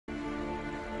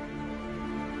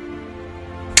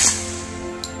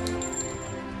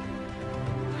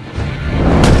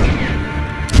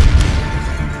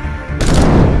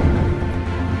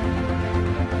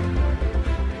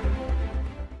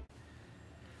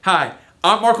Hi,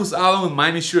 I'm Marcos Allen with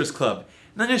Miami Shooters Club,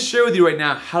 and I'm going to share with you right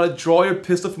now how to draw your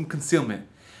pistol from concealment.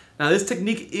 Now this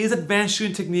technique is advanced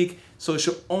shooting technique, so it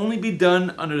should only be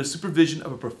done under the supervision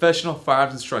of a professional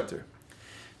firearms instructor.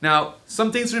 Now,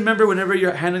 some things to remember whenever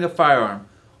you're handling a firearm.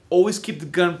 Always keep the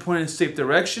gun pointed in a safe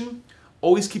direction.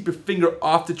 Always keep your finger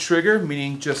off the trigger,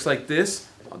 meaning just like this,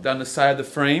 down the side of the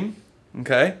frame,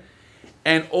 okay?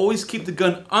 And always keep the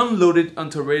gun unloaded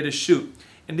until ready to shoot.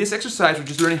 In this exercise, we're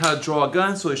just learning how to draw a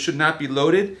gun, so it should not be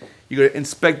loaded. You're gonna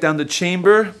inspect down the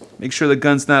chamber, make sure the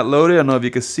gun's not loaded. I don't know if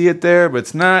you can see it there, but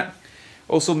it's not.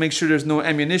 Also make sure there's no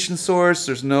ammunition source,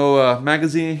 there's no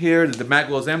magazine in here, that the mag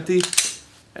well is empty.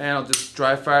 And I'll just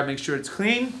dry fire, make sure it's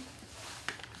clean.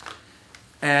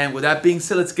 And with that being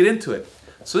said, let's get into it.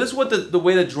 So this is what the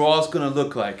way the draw is gonna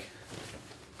look like.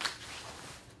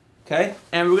 Okay,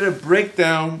 and we're gonna break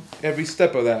down every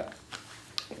step of that.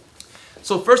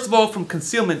 So first of all, from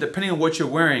concealment, depending on what you're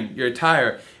wearing, your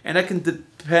attire, and that can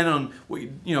depend on what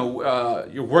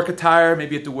your work attire.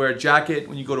 Maybe you have to wear a jacket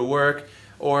when you go to work,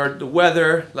 or the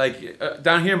weather. Like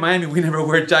down here in Miami, we never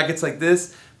wear jackets like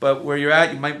this, but where you're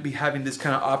at, you might be having this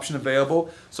kind of option available.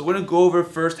 So we're gonna go over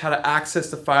first how to access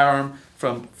the firearm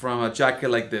from a jacket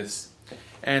like this,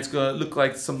 and it's gonna look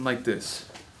like something like this.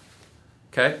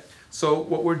 Okay. So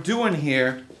what we're doing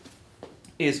here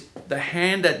is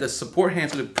the support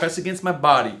hand's going to press against my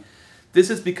body.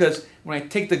 This is because when I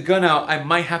take the gun out, I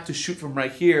might have to shoot from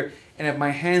right here, and if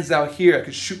my hand's out here, I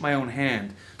could shoot my own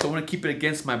hand. So I want to keep it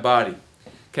against my body.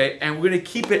 Okay, and we're going to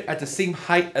keep it at the same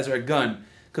height as our gun,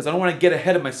 because I don't want to get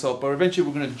ahead of myself, but eventually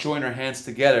we're going to join our hands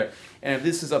together. And if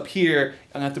this is up here,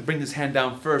 I'm going to have to bring this hand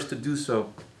down first to do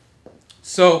so.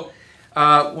 So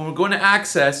when we're going to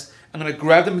access, I'm going to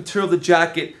grab the material of the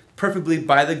jacket perfectly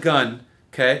by the gun,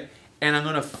 okay? And I'm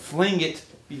gonna fling it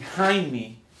behind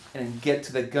me and get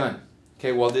to the gun,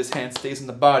 okay, while this hand stays in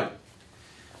the body.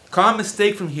 Common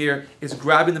mistake from here is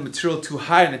grabbing the material too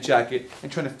high in the jacket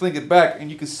and trying to fling it back,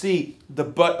 and you can see the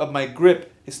butt of my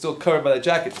grip is still covered by the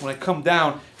jacket. So when I come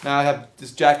down, now I have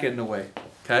this jacket in the way,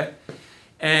 okay?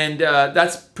 And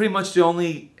that's pretty much the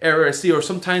only error I see. Or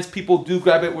sometimes people do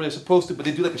grab it where they're supposed to, but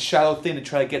they do like a shallow thing to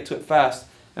try to get to it fast.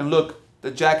 And look, the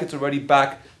jacket's already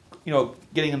back,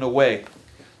 getting in the way.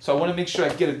 So I want to make sure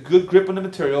I get a good grip on the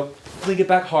material, fling it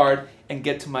back hard, and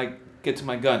get to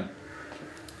my gun.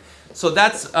 So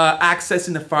that's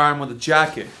accessing the firearm with a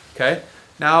jacket. Okay.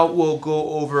 Now we'll go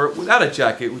over without a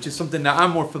jacket, which is something that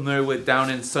I'm more familiar with down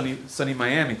in sunny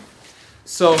Miami.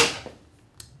 So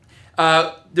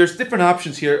there's different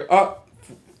options here.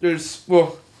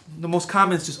 The most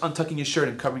common is just untucking your shirt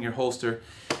and covering your holster.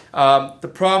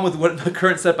 The problem with the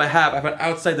current setup I have an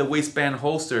outside the waistband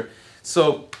holster.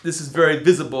 So this is very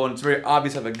visible and it's very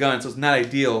obvious I have a gun, so it's not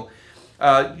ideal.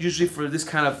 Usually for this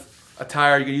kind of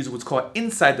attire, you're going to use what's called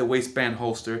inside the waistband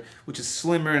holster, which is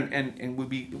slimmer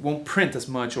and won't print as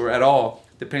much or at all,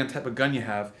 depending on the type of gun you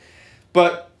have.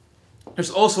 But there's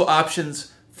also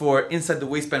options for inside the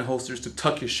waistband holsters to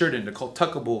tuck your shirt in. They're called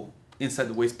tuckable inside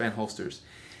the waistband holsters.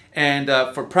 And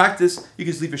for practice, you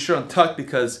can just leave your shirt untucked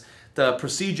because the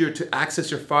procedure to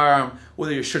access your firearm,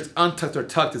 whether your shirt's untucked or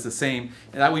tucked, is the same.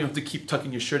 And that way you don't have to keep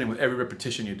tucking your shirt in with every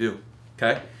repetition you do.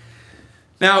 Okay?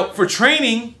 Now, for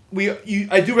training,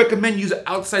 I do recommend use it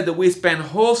outside the waistband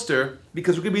holster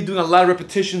because we're going to be doing a lot of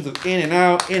repetitions of in and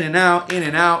out, in and out, in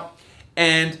and out.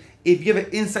 And if you have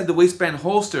it inside the waistband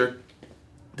holster,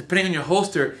 depending on your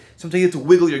holster, sometimes you have to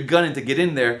wiggle your gun in to get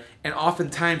in there, and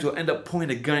oftentimes you'll end up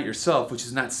pointing a gun at yourself, which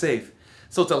is not safe.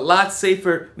 So it's a lot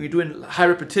safer when you're doing high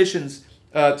repetitions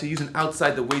to use an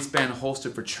outside the waistband holster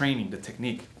for training the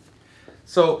technique.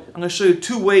 So I'm going to show you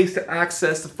two ways to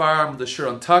access the firearm with the shirt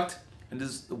untucked, and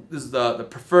this is the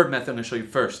preferred method I'm going to show you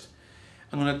first.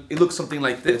 It looks something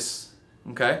like this,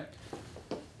 okay?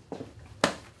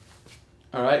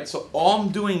 All right, so all I'm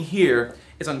doing here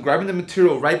is I'm grabbing the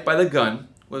material right by the gun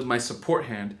with my support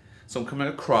hand. So I'm coming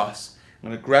across. I'm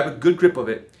going to grab a good grip of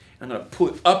it. I'm going to pull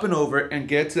it up and over and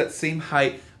get it to that same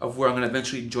height of where I'm going to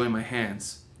eventually join my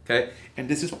hands. Okay? And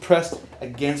this is pressed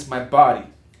against my body.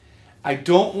 I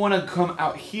don't want to come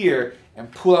out here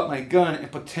and pull out my gun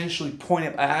and potentially point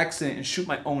it by accident and shoot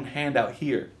my own hand out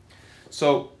here.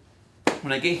 So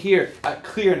when I get here, I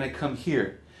clear and I come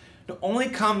here. The only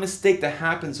common mistake that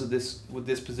happens with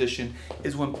this position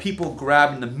is when people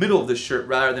grab in the middle of the shirt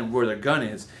rather than where their gun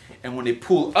is. And when they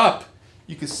pull up,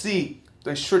 you can see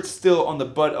the shirt's still on the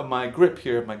butt of my grip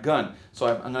here of my gun. So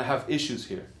I'm going to have issues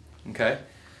here. Okay?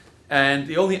 And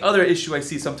the only other issue I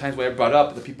see sometimes when I brought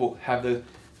up, the people have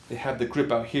the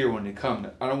grip out here when they come.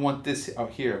 I don't want this out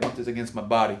here. I want this against my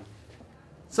body.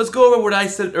 So let's go over what I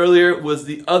said earlier was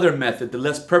the other method, the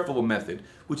less preferable method,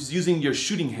 which is using your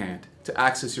shooting hand to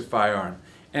access your firearm.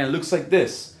 And it looks like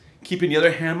this, keeping the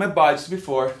other hand on my body just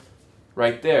before,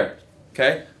 right there.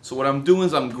 Okay? So what I'm doing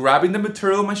is I'm grabbing the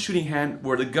material in my shooting hand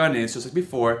where the gun is, just like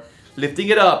before, lifting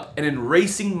it up and then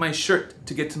racing my shirt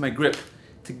to get to my grip,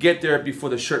 to get there before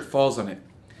the shirt falls on it.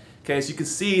 Okay, so you can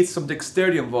see it's some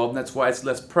dexterity involved, and that's why it's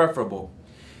less preferable.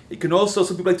 You can also,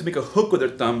 some people like to make a hook with their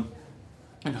thumb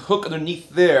and hook underneath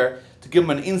there to give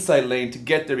them an inside lane to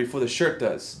get there before the shirt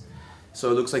does. So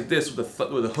it looks like this with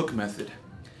the hook method.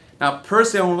 Now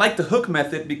personally I don't like the hook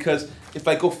method because if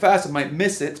I go fast I might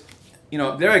miss it. You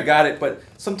know, there I got it, but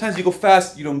sometimes you go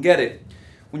fast, you don't get it.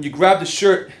 When you grab the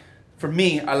shirt, for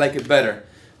me, I like it better.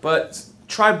 But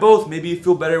try both, maybe you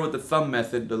feel better with the thumb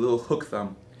method, the little hook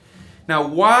thumb. Now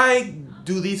why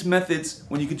do these methods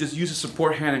when you can just use a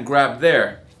support hand and grab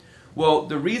there? Well,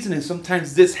 the reason is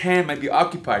sometimes this hand might be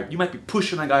occupied. You might be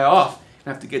pushing a guy off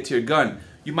and have to get to your gun.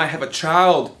 You might have a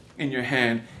child in your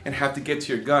hand and have to get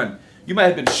to your gun. You might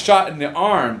have been shot in the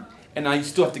arm and now you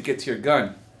still have to get to your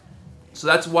gun. So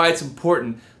that's why it's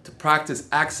important to practice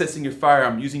accessing your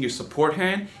firearm using your support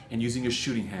hand and using your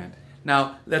shooting hand.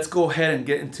 Now let's go ahead and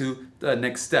get into the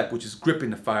next step, which is gripping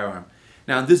the firearm.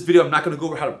 Now in this video I'm not going to go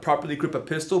over how to properly grip a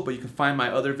pistol, but you can find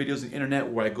my other videos on the internet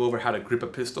where I go over how to grip a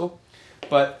pistol.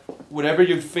 But whatever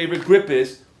your favorite grip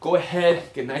is, go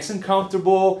ahead, get nice and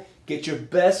comfortable, get your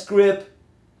best grip,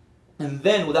 and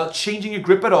then without changing your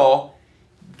grip at all,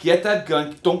 get that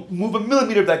gun, don't move a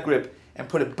millimeter of that grip, and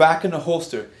put it back in the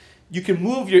holster. You can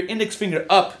move your index finger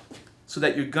up so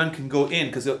that your gun can go in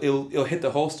because it'll hit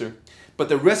the holster. But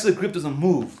the rest of the grip doesn't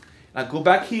move. Now go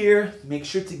back here, make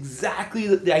sure it's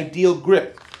exactly the ideal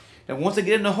grip. And once I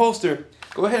get in the holster,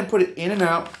 go ahead and put it in and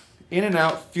out,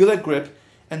 feel that grip,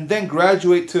 and then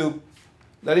graduate to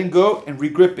letting go and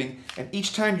regripping. And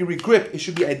each time you regrip, it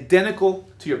should be identical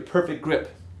to your perfect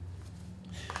grip.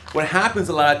 What happens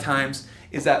a lot of times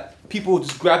is that people will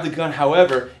just grab the gun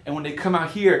however, and when they come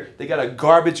out here, they got a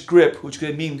garbage grip, which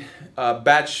could mean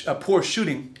poor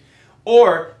shooting.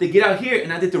 Or they get out here and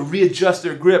now they have to readjust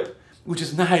their grip, which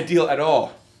is not ideal at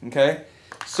all, okay?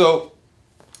 So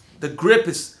the grip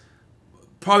is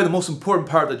probably the most important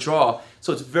part of the draw.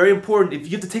 So it's very important, if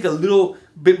you have to take a little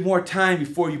bit more time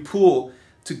before you pull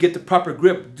to get the proper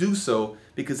grip, do so,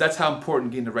 because that's how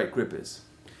important getting the right grip is.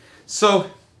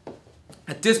 So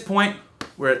at this point,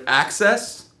 we're at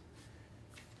access,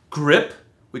 grip,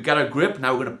 we got our grip,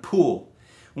 now we're gonna pull.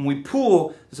 When we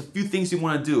pull, there's a few things you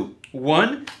wanna do.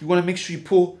 One, you wanna make sure you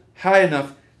pull high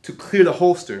enough to clear the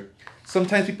holster.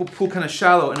 Sometimes people pull kind of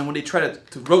shallow and then when they try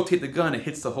to rotate the gun, it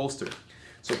hits the holster.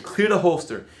 So clear the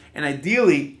holster. And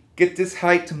ideally, get this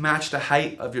height to match the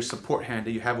height of your support hand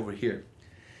that you have over here.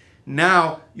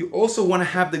 Now, you also want to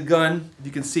have the gun, you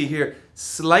can see here,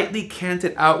 slightly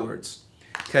canted outwards.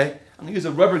 Okay? I'm going to use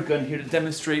a rubber gun here to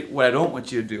demonstrate what I don't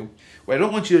want you to do. What I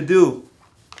don't want you to do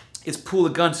is pull the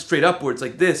gun straight upwards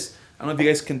like this. I don't know if you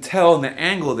guys can tell in the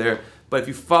angle there, but if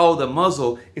you follow the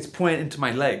muzzle, it's pointed into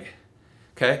my leg.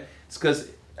 Okay? It's because,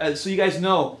 so you guys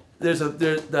know,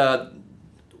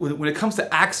 when it comes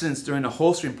to accidents during the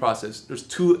holstering process, there's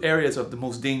two areas of the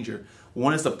most danger.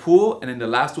 One is the pull, and then the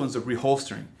last one is the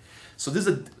reholstering. So this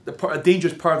is a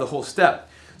dangerous part of the whole step.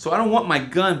 So I don't want my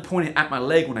gun pointing at my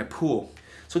leg when I pull.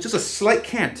 So just a slight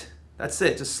cant. That's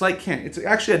it, just a slight cant. It's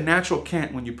actually a natural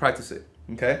cant when you practice it,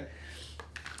 okay?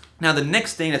 Now the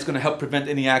next thing that's gonna help prevent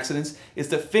any accidents is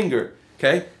the finger,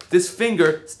 okay? This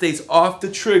finger stays off the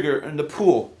trigger in the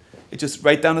pull. It's just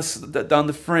right down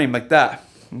the frame like that.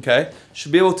 Okay,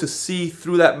 should be able to see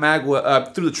through that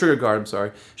through the trigger guard. I'm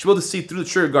sorry. Should be able to see through the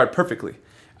trigger guard perfectly.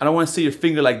 I don't want to see your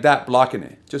finger like that blocking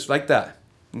it, just like that.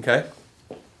 Okay.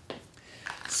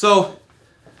 So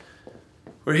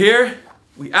we're here.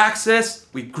 We access.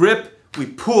 We grip. We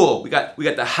pull. We got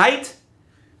the height.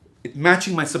 It's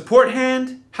matching my support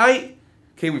hand height.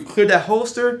 Okay, we've cleared that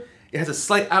holster. It has a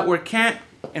slight outward cant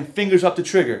and fingers up the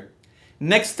trigger.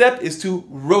 Next step is to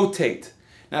rotate.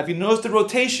 Now if you notice the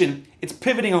rotation, it's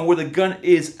pivoting on where the gun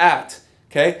is at,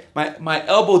 okay? My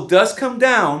elbow does come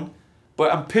down,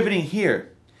 but I'm pivoting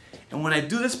here. And when I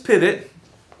do this pivot,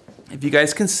 if you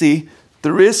guys can see,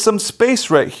 there is some space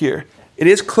right here. It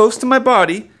is close to my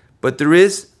body, but there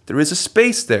is a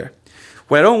space there.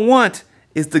 What I don't want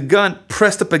is the gun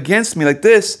pressed up against me like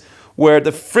this, where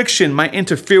the friction might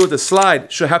interfere with the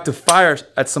slide should I have to fire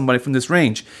at somebody from this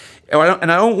range.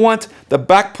 And I don't want the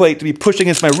back plate to be pushed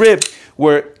against my rib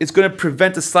where it's going to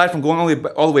prevent the slide from going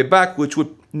all the way back, which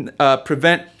would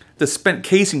prevent the spent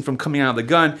casing from coming out of the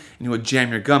gun, and you would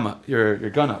jam your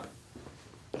gun up.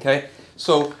 Okay?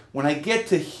 So when I get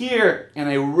to here and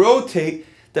I rotate,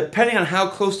 depending on how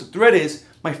close the threat is,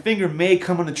 my finger may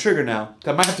come on the trigger now.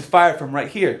 I might have to fire from right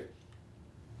here.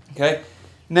 Okay?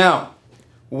 Now,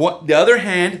 the other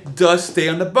hand does stay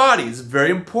on the body. It's very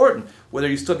important. Whether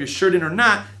you still have your shirt in or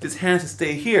not, this hand has to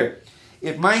stay here.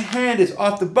 If my hand is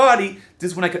off the body,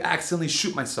 this is when I could accidentally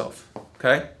shoot myself.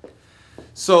 Okay?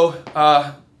 So,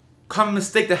 common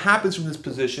mistake that happens from this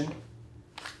position,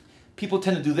 people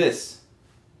tend to do this.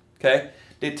 Okay?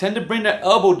 They tend to bring their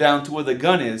elbow down to where the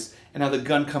gun is, and now the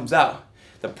gun comes out.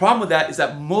 The problem with that is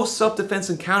that most self-defense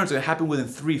encounters are going to happen within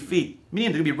 3 feet,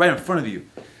 meaning they're going to be right in front of you.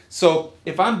 So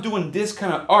if I'm doing this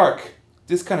kind of arc,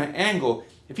 this kind of angle,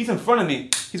 if he's in front of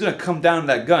me, he's going to come down to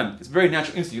that gun. It's very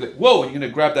natural instinct. You're like, whoa, you're going to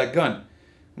grab that gun.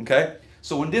 Okay?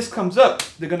 So when this comes up,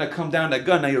 they're going to come down that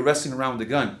gun. Now you're wrestling around with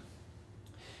the gun.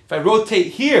 If I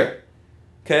rotate here,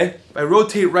 okay, if I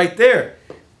rotate right there,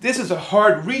 this is a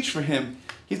hard reach for him.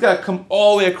 He's got to come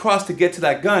all the way across to get to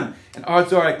that gun. And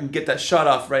odds are I can get that shot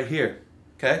off right here.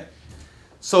 Okay?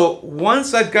 So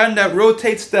once I've gotten that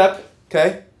rotate step,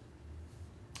 okay,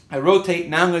 I rotate.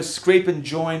 Now I'm going to scrape and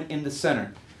join in the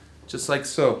center. Just like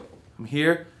so. I'm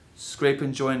here, scrape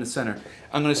and join in the center.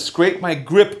 I'm going to scrape my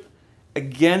grip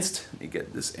against, let me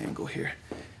get this angle here.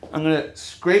 I'm going to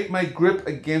scrape my grip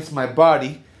against my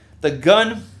body. The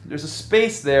gun, there's a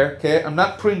space there, okay? I'm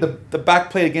not putting the back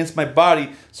plate against my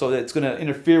body so that it's going to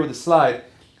interfere with the slide.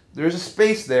 There's a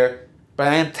space there, but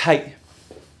I am tight,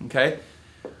 okay?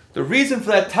 The reason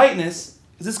for that tightness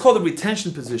is this is called the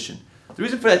retention position. The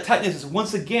reason for that tightness is,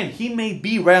 once again, he may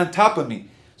be right on top of me.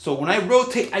 So when I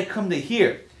rotate, I come to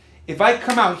here. If I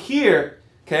come out here,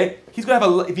 okay, he's going to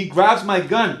have if he grabs my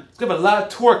gun, he's going to have a lot of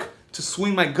torque to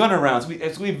swing my gun around.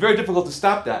 It's going to be very difficult to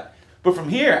stop that. But from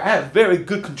here, I have very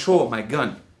good control of my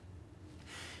gun.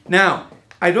 Now,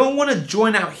 I don't want to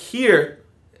join out here.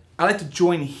 I like to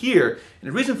join here. And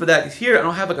the reason for that is here, I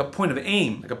don't have like a point of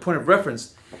aim, like a point of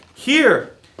reference.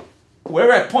 Here,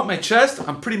 wherever I point my chest,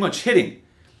 I'm pretty much hitting.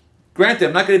 Granted,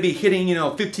 I'm not going to be hitting,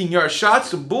 15-yard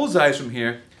shots and bullseyes from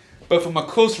here. But from a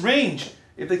close range,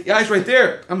 if the guy's right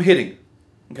there, I'm hitting.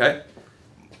 Okay?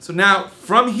 So now,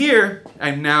 from here,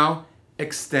 I'm now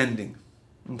extending.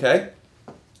 Okay?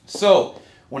 So,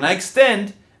 when I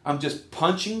extend, I'm just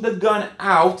punching the gun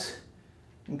out,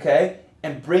 okay,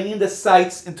 and bringing the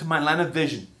sights into my line of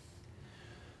vision.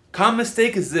 Common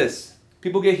mistake is this.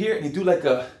 People get here and they do like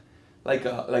a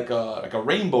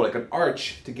rainbow, like an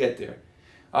arch to get there.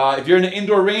 If you're in an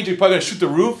indoor range, you're probably going to shoot the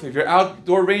roof. If you're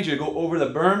outdoor range, you go over the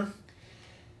berm.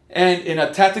 And in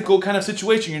a tactical kind of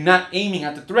situation, you're not aiming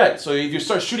at the threat. So if you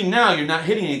start shooting now, you're not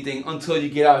hitting anything until you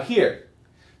get out here.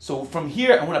 So from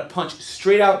here, I want to punch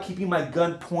straight out, keeping my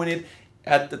gun pointed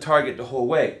at the target the whole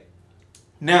way.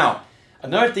 Now,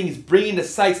 another thing is bringing the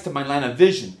sights to my line of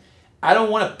vision. I don't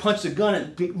want to punch the gun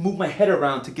and move my head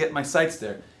around to get my sights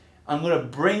there. I'm going to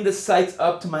bring the sights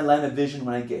up to my line of vision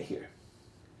when I get here.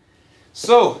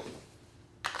 So,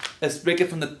 let's break it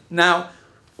from now,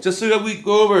 just so that we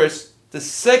go over this. The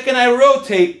second I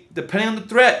rotate, depending on the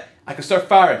threat, I can start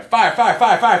firing. Fire, fire,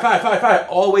 fire, fire, fire, fire, fire,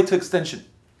 all the way to extension.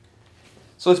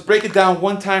 So let's break it down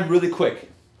one time really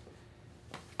quick.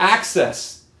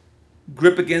 Access,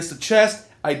 grip against the chest,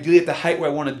 ideally at the height where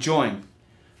I want to join.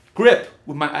 Grip,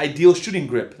 with my ideal shooting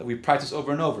grip that we practice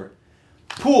over and over.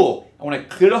 Pull, I want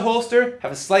to clear the holster,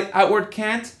 have a slight outward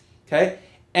cant, okay?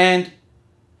 And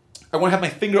I want to have my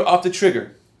finger off the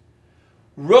trigger.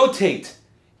 Rotate,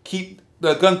 keep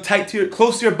the gun tight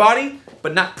close to your body,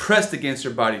 but not pressed against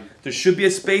your body. There should be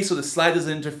a space so the slide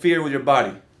doesn't interfere with your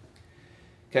body.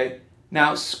 Okay?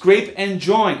 Now, scrape and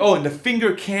join. Oh, and the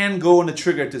finger can go on the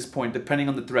trigger at this point, depending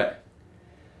on the threat.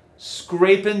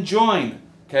 Scrape and join.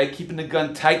 Okay? Keeping the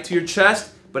gun tight to your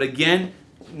chest, but again,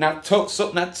 not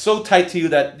so tight to you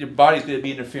that your body's going to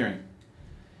be interfering.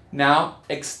 Now,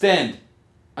 extend.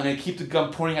 I'm going to keep the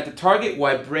gun pointing at the target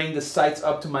while I bring the sights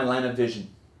up to my line of vision.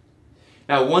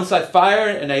 Now, once I fire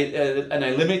and I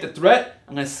eliminate the threat,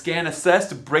 I'm going to scan, assess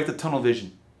to break the tunnel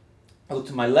vision. I look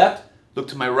to my left, look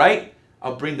to my right.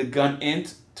 I'll bring the gun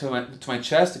into my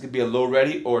chest. It could be a low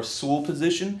ready or a Sewell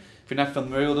position. If you're not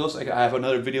familiar with those, I have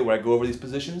another video where I go over these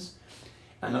positions.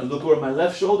 I'm going to look over my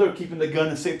left shoulder, keeping the gun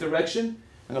in a safe direction.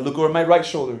 I'm going to look over my right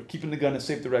shoulder, keeping the gun in a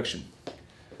safe direction.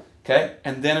 Okay?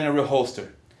 And then I'm going to reholster.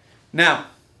 Now,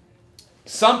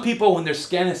 some people, when they're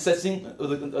scanning assessing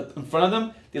in front of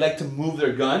them, they like to move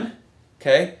their gun.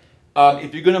 Okay?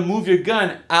 If you're going to move your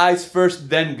gun, eyes first,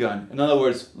 then gun. In other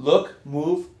words, look,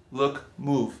 move, look,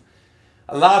 move.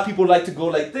 A lot of people like to go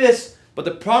like this, but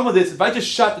the problem with this, if I just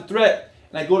shot the threat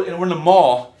and I go and we're in the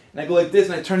mall and I go like this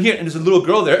and I turn here and there's a little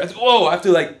girl there, whoa, I have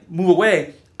to like move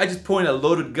away. I just pointed a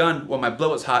loaded gun while my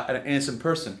blood was hot at an innocent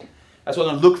person. That's why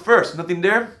I'm gonna look first. Nothing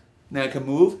there, Then I can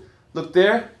move, look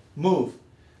there, move,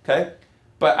 okay?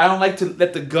 But I don't like to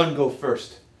let the gun go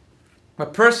first.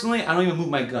 But personally, I don't even move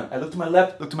my gun. I look to my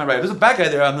left, look to my right. If there's a bad guy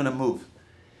there, I'm gonna move.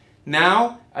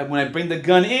 Now, when I bring the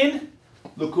gun in,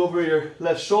 look over your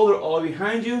left shoulder all the way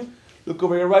behind you, look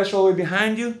over your right shoulder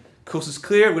behind you, coast is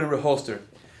clear, we're gonna reholster.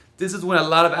 This is when a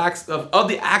lot of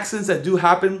the accidents that do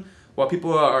happen while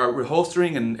people are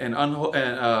reholstering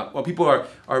while people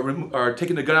are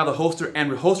taking the gun out of the holster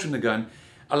and reholstering the gun,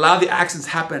 a lot of the accidents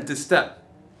happen at this step.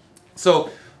 So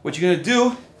what you're gonna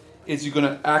do is you're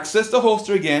gonna access the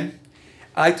holster again.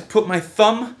 I like to put my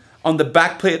thumb on the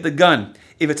back plate of the gun.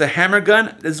 If it's a hammer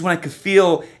gun, this is when I can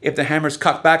feel if the hammer's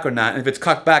cocked back or not. And if it's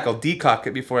cocked back, I'll decock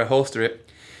it before I holster it.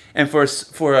 And for a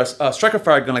striker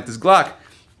fire gun like this Glock,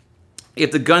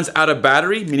 if the gun's out of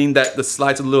battery, meaning that the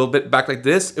slide's a little bit back like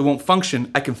this, it won't function.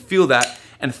 I can feel that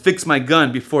and fix my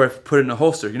gun before I put it in the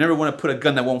holster. You never want to put a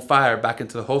gun that won't fire back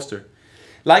into the holster.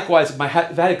 Likewise, if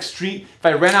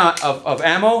I ran out of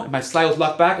ammo and my slide was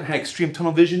locked back and had extreme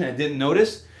tunnel vision and I didn't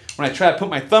notice, when I try to put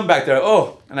my thumb back there,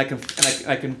 and I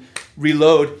can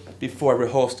reload before I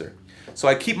reholster. So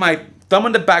I keep my thumb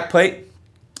on the back plate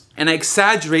and I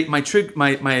exaggerate my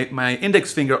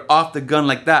index finger off the gun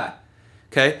like that.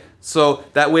 Okay, so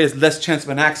that way there's less chance of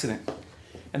an accident.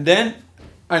 And then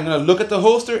I'm gonna look at the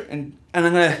holster and I'm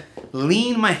gonna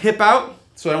lean my hip out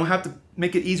so I don't have to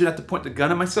make it easier not to point the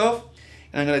gun at myself.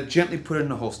 And I'm gonna gently put it in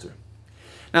the holster.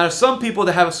 Now there's some people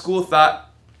that have a school of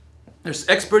thought. There's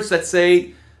experts that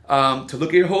say to look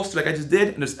at your holster like I just did,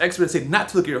 and there's experts that say not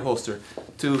to look at your holster.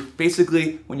 To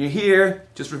basically, when you're here,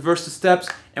 just reverse the steps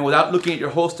and without looking at your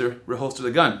holster, reholster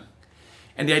the gun.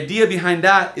 And the idea behind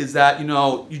that is that you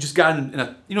just got in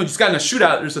a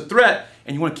shootout. There's a threat,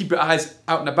 and you want to keep your eyes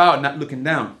out and about and not looking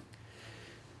down.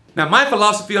 Now my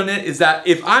philosophy on it is that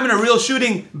if I'm in a real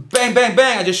shooting, bang, bang,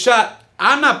 bang, I just shot.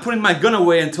 I'm not putting my gun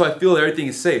away until I feel everything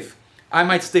is safe. I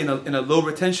might stay in a low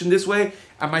retention this way.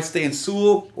 I might stay in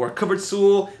Sewell or a covered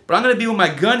Sewell, but I'm gonna be with my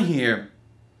gun here.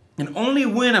 And only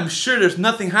when I'm sure there's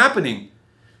nothing happening,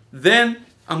 then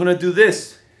I'm gonna do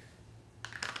this.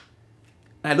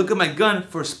 And I look at my gun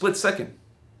for a split second.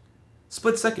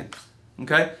 Split second,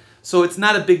 okay? So it's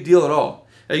not a big deal at all.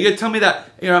 Now you're gonna tell me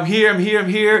that, I'm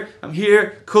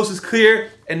here, coast is clear,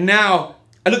 and now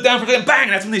I look down for a second, bang,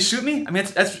 that's when they shoot me? I mean,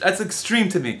 that's extreme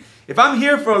to me. If I'm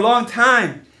here for a long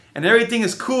time, and everything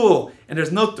is cool, and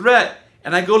there's no threat,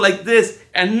 and I go like this,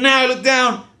 and now I look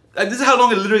down, this is how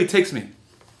long it literally takes me.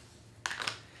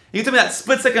 You tell me that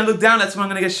split second I look down, that's when I'm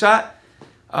gonna get shot?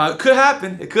 It could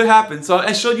happen, So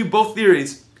I showed you both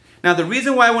theories. Now the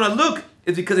reason why I wanna look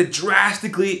is because it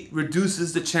drastically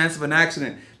reduces the chance of an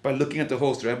accident by looking at the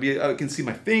holster. I can see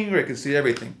my finger, I can see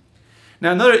everything.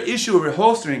 Now another issue with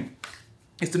reholstering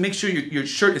is to make sure your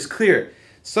shirt is clear.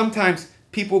 Sometimes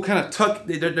people kind of tuck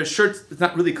their shirts, it's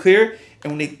not really clear,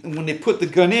 and when they put the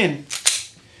gun in,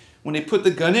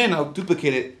 I'll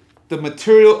duplicate it, the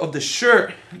material of the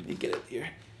shirt, let me get it here,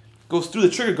 goes through the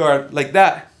trigger guard like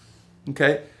that.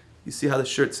 Okay? You see how the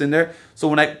shirt's in there? So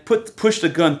when I push the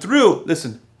gun through,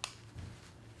 listen.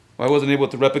 Well, I wasn't able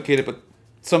to replicate it, but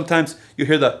sometimes you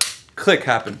hear the click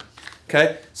happen.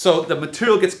 Okay? So the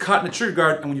material gets caught in the trigger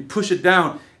guard, and when you push it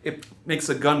down, it makes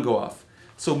the gun go off.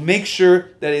 So make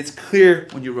sure that it's clear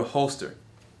when you reholster.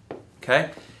 Okay?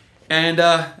 And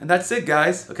that's it,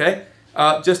 guys. Okay?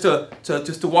 Just to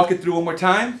walk it through one more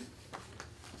time.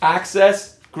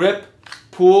 Access, grip,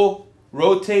 pull,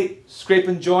 rotate, scrape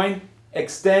and join,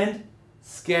 extend,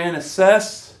 scan,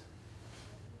 assess.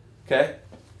 Okay?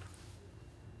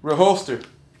 Reholster.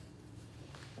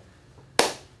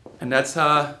 And that's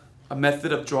a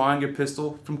method of drawing your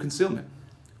pistol from concealment.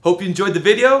 Hope you enjoyed the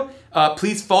video.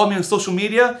 Please follow me on social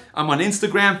media. I'm on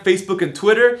Instagram, Facebook, and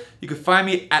Twitter. You can find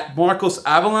me at Marcos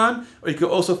Avalon, or you can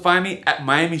also find me at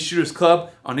Miami Shooters Club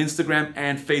on Instagram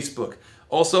and Facebook.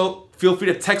 Also, feel free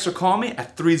to text or call me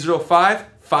at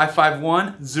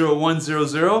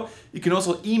 305-551-0100. You can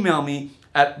also email me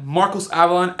at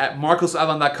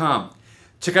marcosavalon@marcosavalon.com.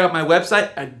 Check out my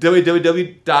website at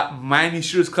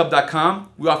www.miamishootersclub.com.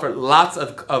 We offer lots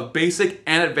of basic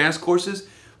and advanced courses.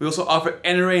 We also offer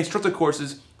NRA instructor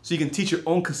courses so you can teach your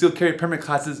own concealed carry permit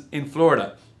classes in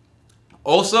Florida.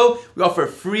 Also, we offer a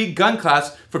free gun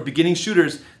class for beginning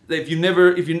shooters. If you've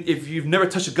never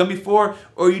touched a gun before,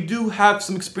 or you do have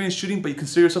some experience shooting but you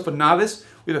consider yourself a novice,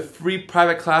 we have a free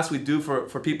private class we do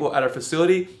for people at our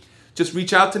facility. Just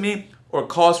reach out to me or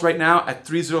call us right now at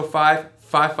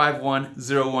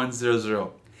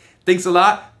 305-551-0100. Thanks a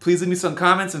lot. Please leave me some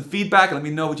comments and feedback and let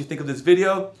me know what you think of this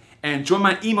video. And join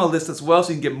my email list as well so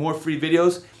you can get more free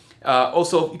videos.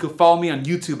 Also, you can follow me on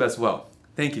YouTube as well.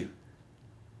 Thank you.